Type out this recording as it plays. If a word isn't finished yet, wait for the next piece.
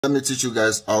Let me teach you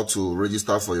guys how to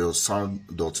register for your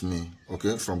Sound.me,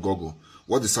 okay, from Google.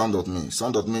 What is Sound.me?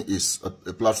 Sound.me is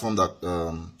a platform that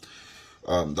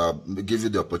that gives you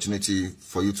the opportunity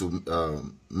for you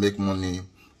to make money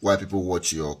while people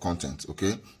watch your content,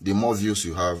 okay? The more views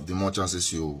you have, the more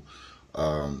chances you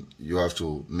have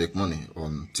to make money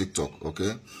on TikTok,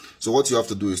 okay? So what you have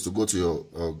to do is to go to your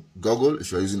Google,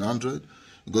 if you're using Android,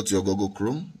 go to your Google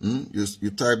Chrome,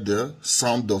 you type there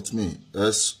sound.me,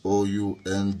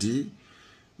 sound.me,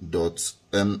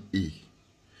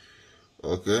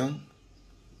 okay,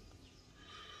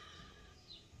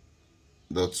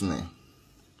 .me,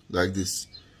 like this,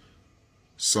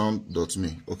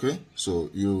 sound.me, okay?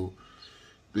 So you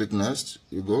click next,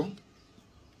 you go.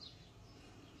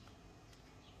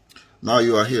 Now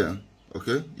you are here,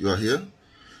 okay? You are here.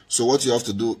 So what you have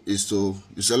to do is you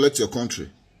select your country.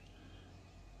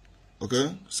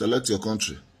 Okay, select your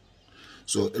country.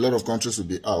 So a lot of countries will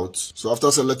be out. So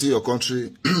after selecting your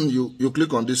country, you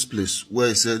click on this place where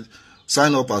it said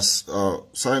sign up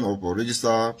or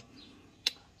register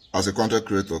as a content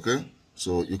creator. Okay,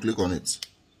 so you click on it.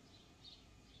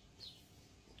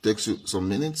 Takes you some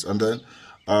minutes, and then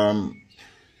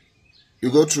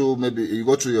you go through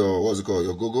your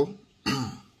your Google.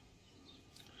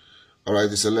 All right,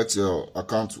 you select your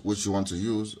account which you want to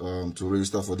use to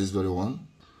register for this very one.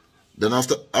 Then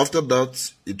after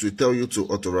that, it will tell you to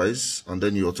authorize, and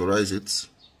then you authorize it.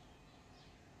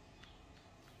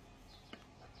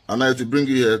 And now it will bring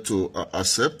you here to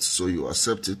accept, so you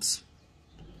accept it.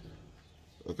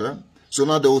 Okay. So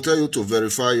now they will tell you to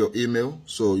verify your email.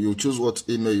 So you choose what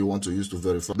email you want to use to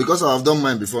verify. Because I have done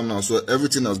mine before now, so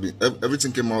everything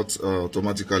came out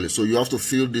automatically. So you have to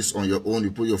fill this on your own.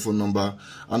 You put your phone number,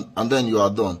 and then you are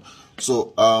done.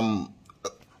 So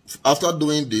after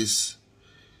doing this,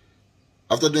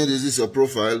 this is your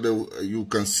profile. You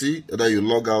can see that you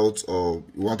log out or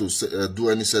you want to do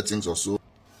any settings or so.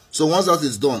 So once that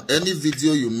is done, any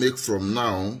video you make from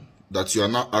now that you are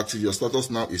now active, your status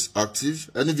now is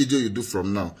active. Any video you do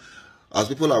from now, as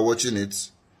people are watching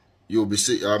it, you'll be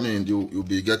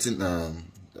getting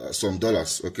some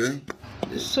dollars, okay?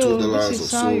 So $2 or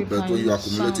so, but when you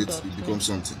accumulate it, it becomes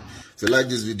something. If you like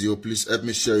this video, please help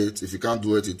me share it. If you can't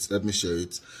do it, help me share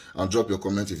it, and drop your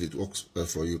comment if it works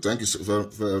for you. Thank you so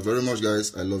very much,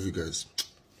 guys. I love you guys.